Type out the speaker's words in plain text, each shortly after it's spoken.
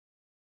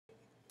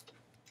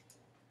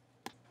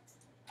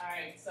All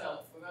right, so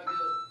we're gonna do.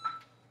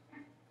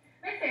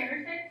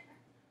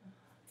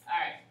 All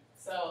right,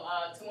 so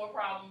two more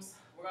problems.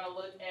 We're gonna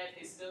look at,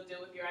 they still deal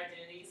with your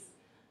identities,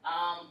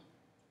 and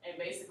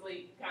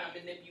basically kind of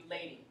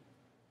manipulating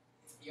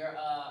your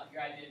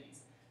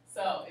identities.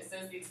 So it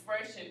says the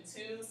expression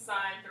 2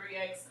 sine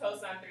 3x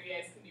cosine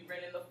 3x can be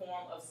written in the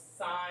form of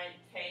sine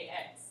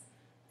kx.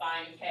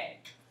 Find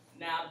k.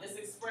 Now this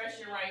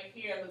expression right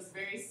here looks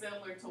very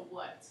similar to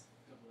what?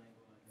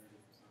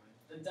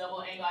 The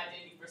double angle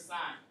identity for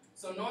sine.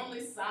 So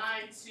normally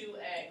sine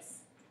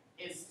 2x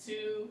is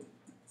 2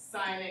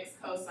 sine x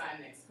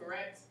cosine x,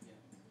 correct? Yeah.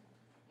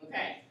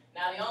 Okay.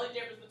 Now the only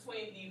difference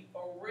between the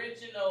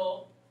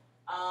original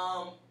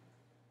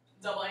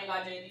double angle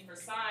identity for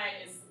sine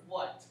is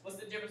what? What's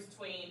the difference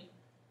between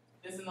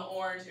this in the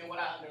orange and what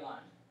I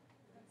underlined?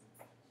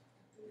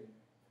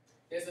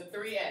 There's a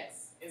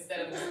 3x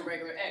instead of just a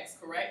regular x,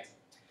 correct?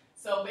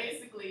 So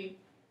basically,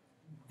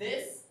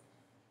 this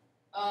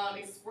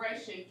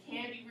expression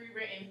can be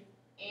rewritten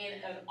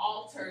in an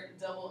altered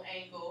double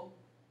angle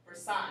for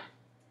sine.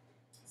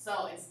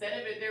 So instead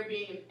of it there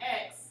being an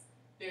x,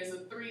 there's a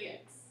 3x.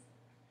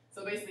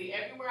 So basically,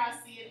 everywhere I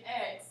see an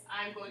x,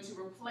 I'm going to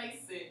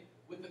replace it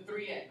with the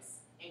 3x,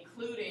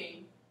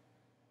 including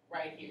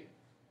right here.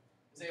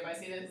 Does everybody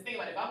see that? Think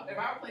about it. If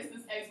I replace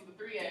this x with a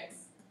 3x,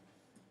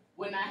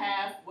 wouldn't I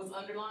have what's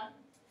underlined?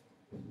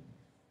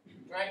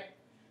 Right?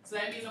 So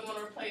that means I'm going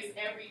to replace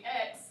every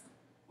x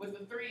with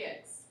the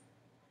 3x.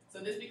 So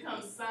this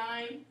becomes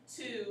sine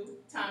 2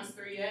 times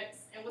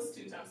 3x. And what's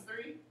 2 times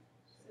 3?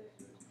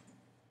 6.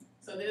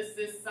 So this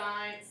is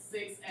sine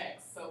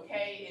 6x. So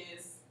k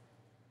is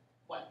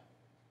what?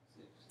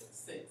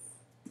 6.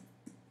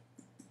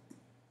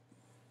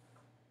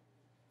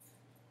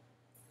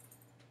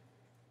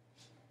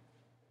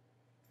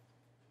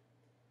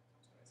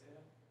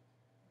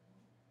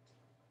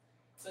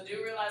 So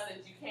do realize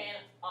that you can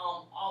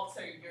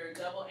alter your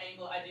double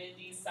angle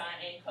identities,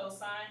 sine and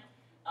cosine.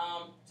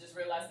 Just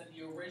realize that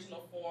the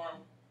original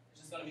form is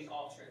just going to be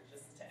altered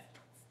just a tad.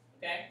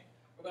 Okay?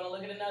 We're going to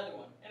look at another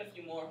one and a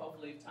few more,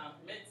 hopefully, if time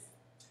permits.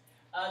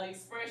 The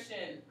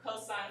expression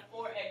cosine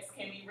 4x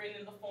can be written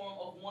in the form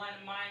of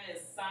 1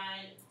 minus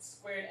sine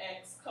squared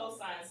x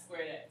cosine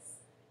squared x.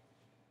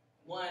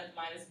 1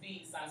 minus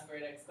b sine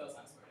squared x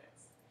cosine squared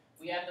x.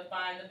 We have to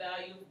find the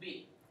value of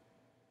b.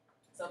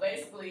 So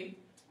basically,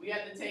 we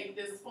have to take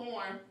this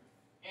form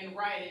and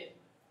write it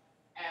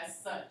as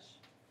such.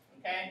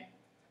 Okay?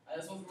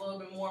 This one's a little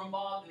bit more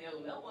involved than the other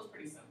one. The other one's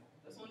pretty simple.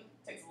 This one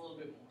takes a little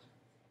bit more.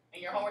 And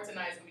your homework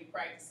tonight is going to be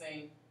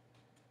practicing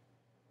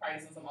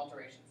some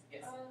alterations.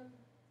 Yes?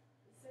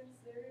 Since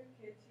there are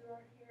kids who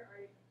aren't here,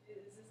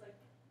 is this like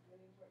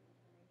really important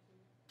information?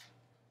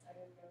 I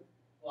don't know.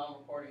 Well, I'm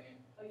recording it.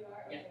 Oh, you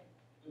are? Yeah.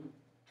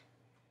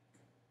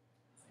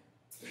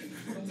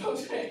 Okay.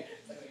 Okay.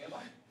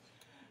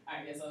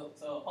 Alright, yeah, so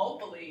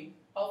hopefully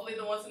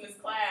the ones in this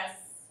class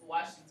will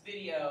watch this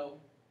video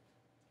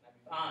and not be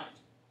behind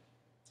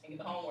and get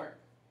the homework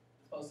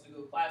as opposed to the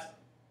Google Classroom.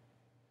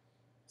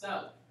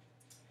 So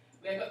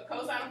we have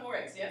cosine of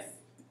 4x, yes?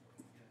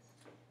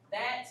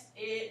 That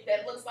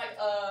looks like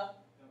a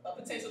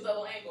potential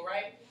double angle,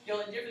 right? The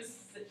only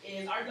difference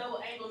is our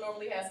double angle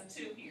normally has a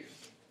 2 here.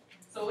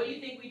 So what do you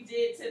think we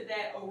did to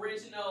that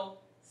original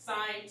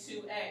sine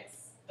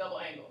 2x double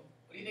angle?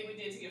 What do you think we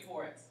did to get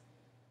 4x?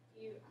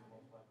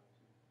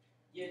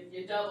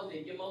 You doubled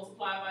it. You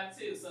multiplied by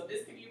 2. So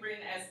this can be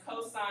written as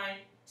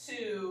cosine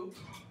 2x.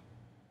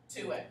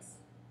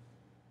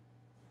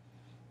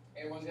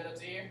 Everyone good up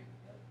to here?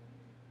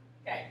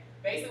 Okay.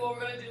 Basically what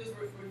we're going to do is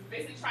we're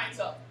basically trying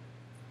to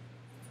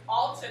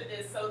alter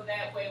this so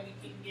that way we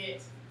can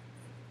get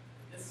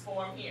this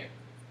form here.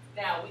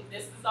 Now,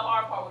 this is the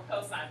hard part with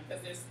cosine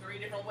because there's 3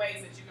 different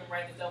ways that you can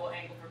write the double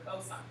angle for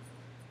cosine.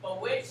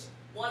 But which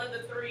one of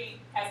the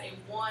 3 has a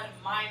 1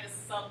 minus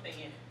something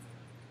in it?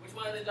 Which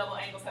one of the double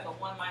angles has a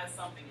 1 minus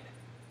something in it?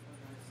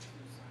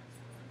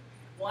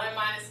 1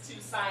 minus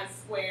 2 sine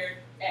squared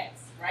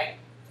x, right?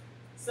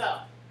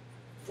 So,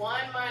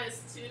 1 minus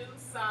 2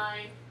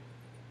 sine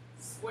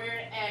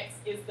squared x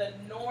is the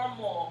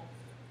normal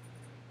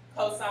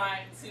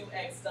cosine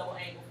 2x double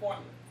angle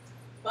formula.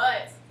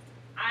 But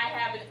I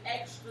have an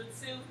extra 2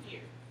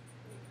 here.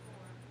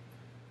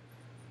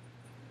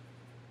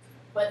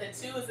 But the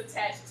 2 is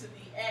attached to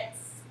the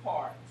x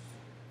part.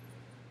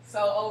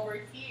 So over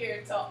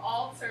here, to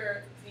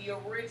alter the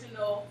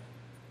original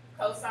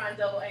cosine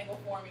double angle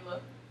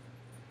formula,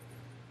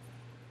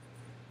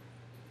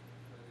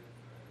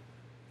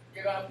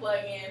 you're going to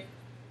plug in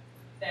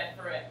that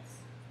for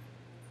x.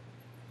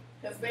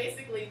 Because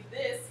basically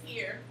this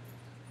here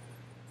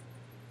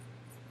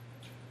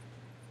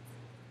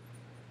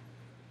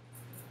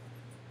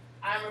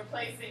I'm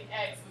replacing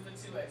x with a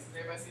 2x. Does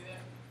everybody see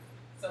that?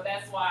 So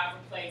that's why I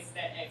replaced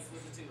that x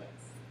with a 2x.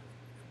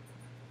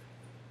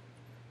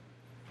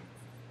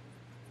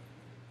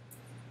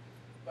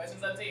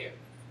 Questions up to here?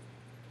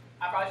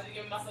 I probably should have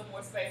given myself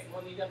more space. I'm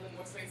going to need definitely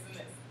more space than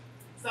this.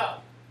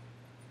 So,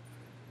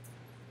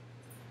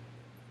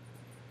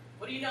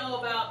 what do you know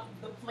about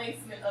the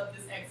placement of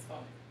this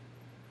exponent?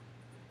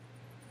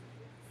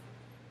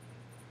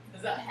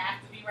 Does that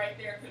have to be right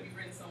there? Could it be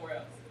written somewhere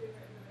else?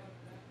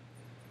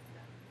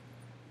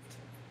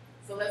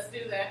 So let's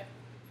do that.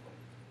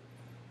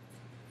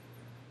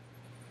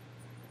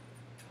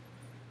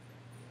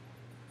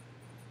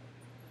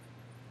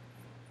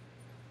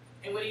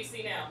 And what do you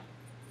see now?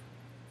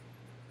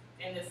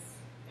 In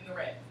the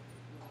red.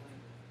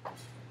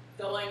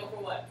 Double angle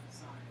for what?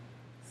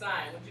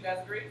 Sine. Would you guys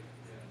agree?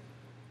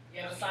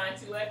 Yeah. You have a sine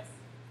 2x?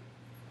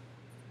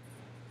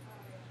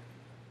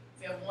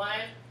 So you have 1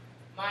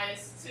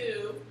 minus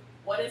 2.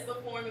 What is the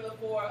formula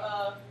for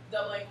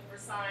double angle for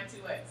sine 2x?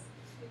 2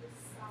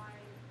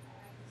 sine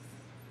x,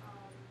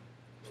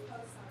 cosine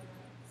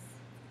x.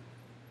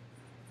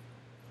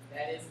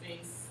 That is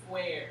being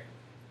squared.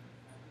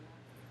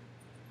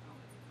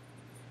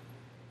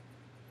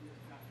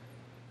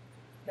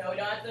 No, we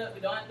don't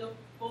have to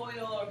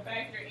FOIL or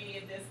factor any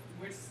of this.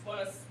 We're just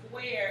going to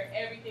square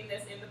everything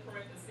that's in the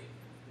parentheses.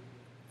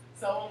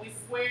 So when we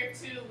square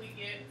 2, we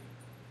get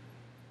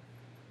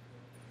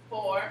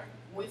 4.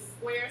 When we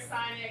square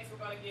sine x,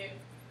 we're going to get,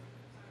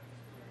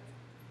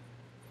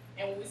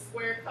 and when we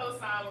square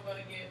cosine, we're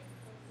going to get,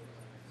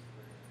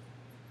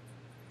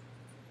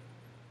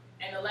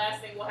 and the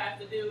last thing we'll have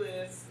to do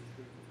is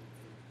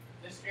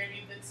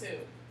distribute the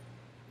 2.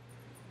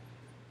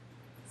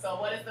 So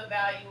what is the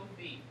value of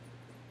b?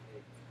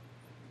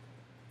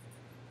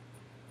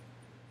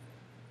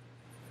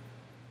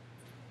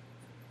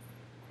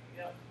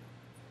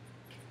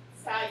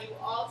 It's how you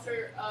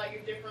alter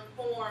your different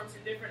forms,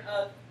 your different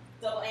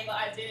double angle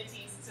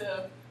identities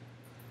to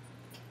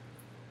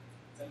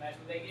match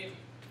what they give you.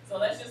 So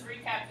let's just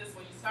recap this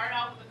one. You start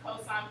out with a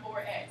cosine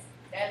 4x.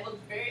 That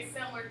looked very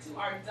similar to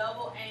our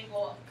double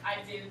angle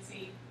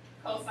identity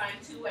cosine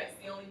 2x.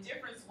 The only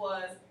difference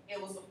was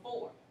it was a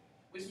 4,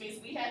 which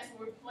means we had to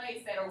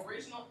replace that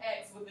original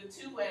x with a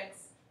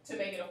 2x to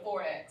make it a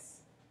 4x.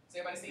 Does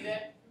everybody see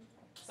that?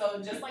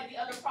 So just like the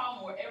other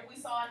problem, wherever we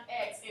saw an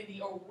x in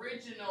the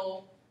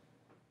original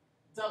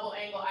double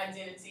angle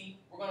identity,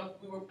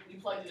 we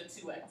plugged in a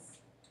 2x.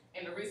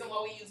 And the reason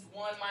why we used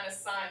 1 minus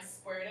sine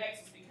squared x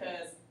was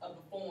because of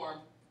the form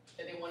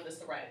that they wanted us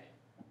to write it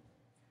in.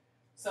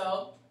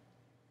 So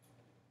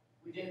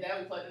we did that,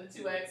 we plugged in the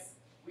 2x,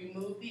 we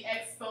moved the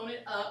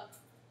exponent up,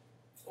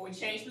 or we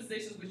changed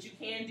positions, which you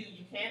can do.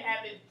 You can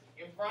have it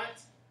in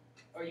front,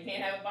 or you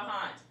can't have it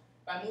behind.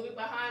 By moving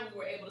behind, we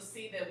were able to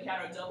see that we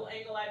had our double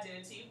angle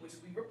identity, which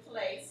we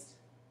replaced,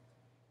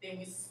 then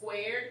we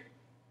squared,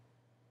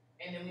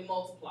 and then we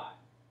multiplied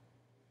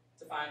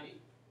to find b.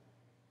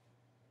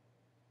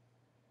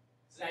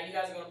 So now you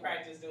guys are going to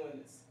practice doing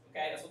this,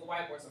 okay? That's what the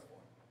whiteboards are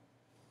for.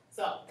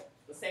 So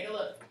let's take a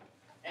look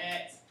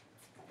at,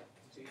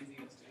 it's too easy.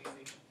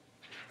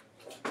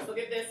 Let's look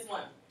at this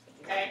one,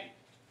 okay?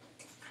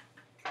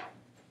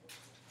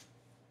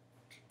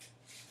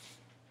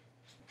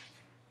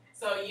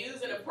 So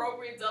use an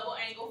appropriate double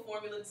angle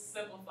formula to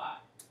simplify.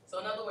 So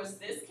in other words,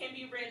 this can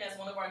be written as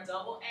one of our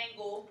double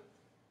angle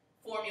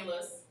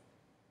formulas,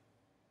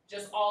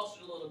 just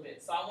altered a little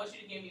bit. So I want you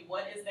to give me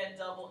what is that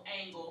double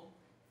angle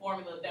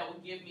formula that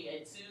would give me a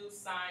 2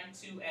 sine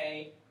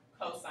 2a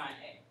cosine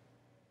a.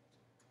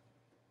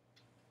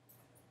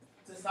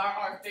 To start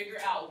our figure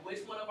out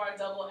which one of our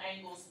double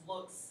angles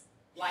looks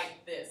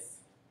like this.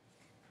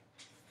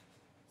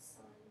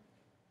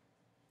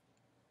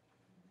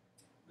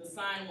 The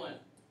sine one.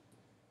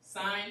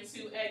 Sine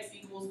 2x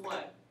equals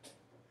what?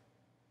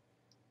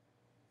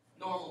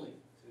 Normally.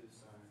 2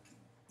 sine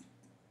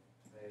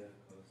beta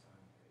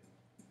cosine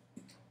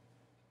beta.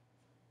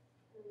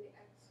 And the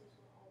x's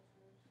were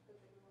altered, but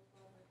they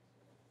multiplied by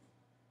 2.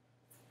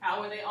 How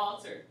were they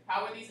altered?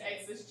 How were these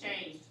x's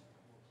changed?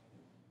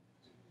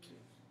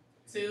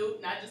 2,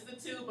 not just the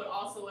 2, but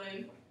also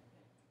in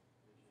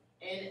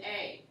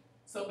a.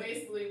 So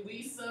basically,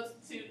 we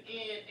substitute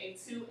in a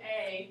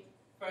 2a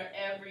for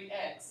every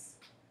x.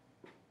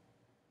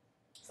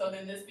 So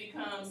then this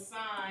becomes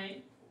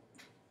sine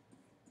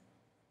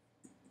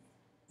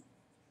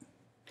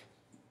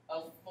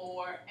of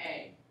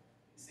 4a.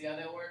 You see how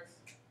that works?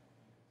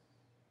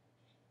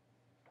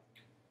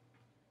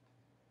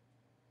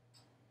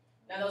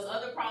 Now those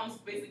other problems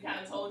basically kind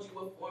of told you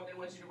what form they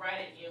want you to write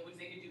it in, which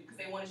they could do because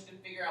they wanted you to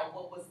figure out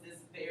what was this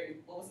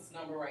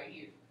number right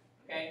here.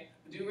 Okay?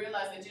 But do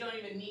realize that you don't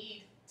even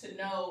need to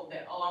know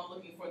that, oh, I'm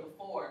looking for the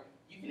 4.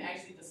 You can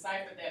actually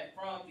decipher that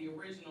from the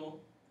original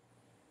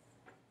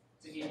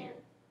to get here.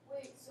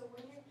 Wait, so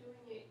when you're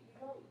doing it, you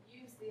don't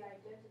use the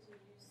identity,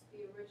 you use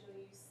the original,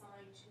 you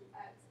sine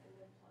 2x and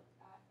then plug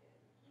that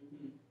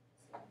in.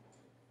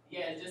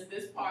 Yeah, just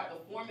this part, the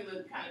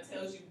formula kind of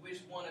tells you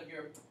which one of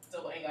your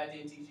double angle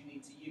identities you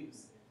need to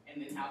use, and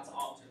then how to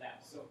alter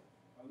that. So,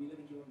 are we going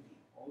to give them the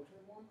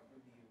altered one or the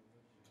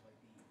original?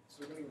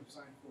 So we're going to give them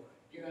sine 4.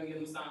 You're going to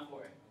give them sine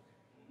 4.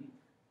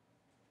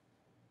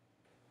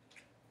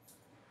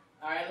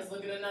 All right, let's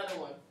look at another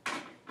one.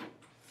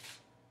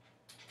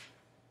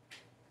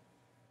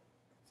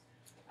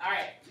 All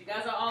right, you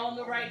guys are all on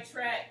the right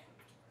track.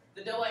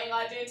 The double angle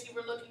identity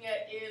we're looking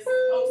at is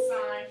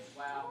cosine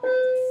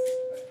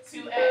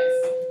 2x,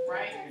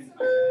 right?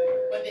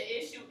 But the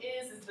issue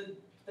is the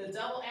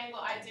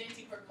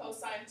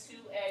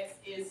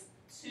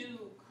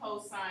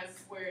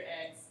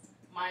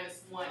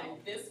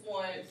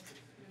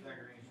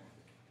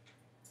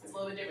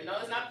totally different.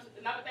 No,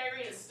 it's not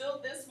Pythagorean, it's still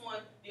this one.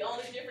 The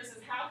only difference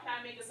is how can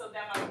I make it so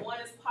that my 1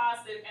 is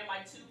positive and my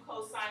 2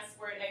 cosine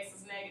squared x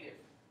is negative?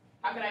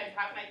 How can I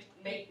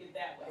make it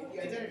that way?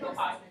 The identity Go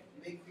positive.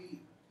 make the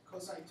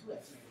cosine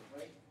 2x negative,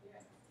 right?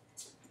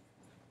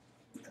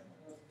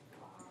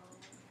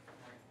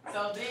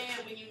 So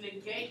then when you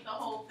negate the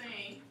whole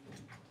thing,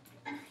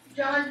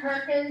 John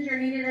Perkins, you're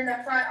needed in the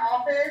front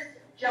office.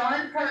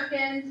 John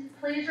Perkins,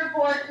 please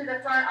report to the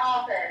front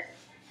office.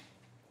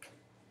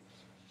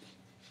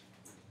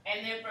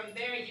 and then from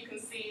there you can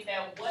see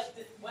that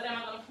what am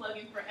I going to plug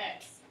in for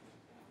x?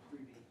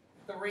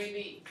 3b.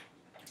 3b.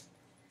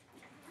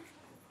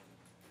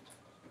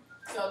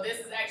 So this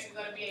is actually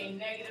going to be a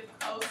negative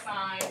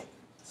cosine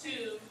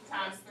 2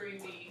 times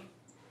 3b.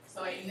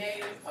 So a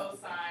negative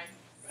cosine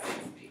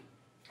 6b.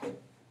 So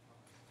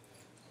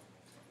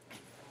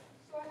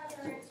I have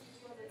our answers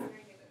was it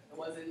negative? It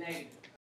wasn't negative.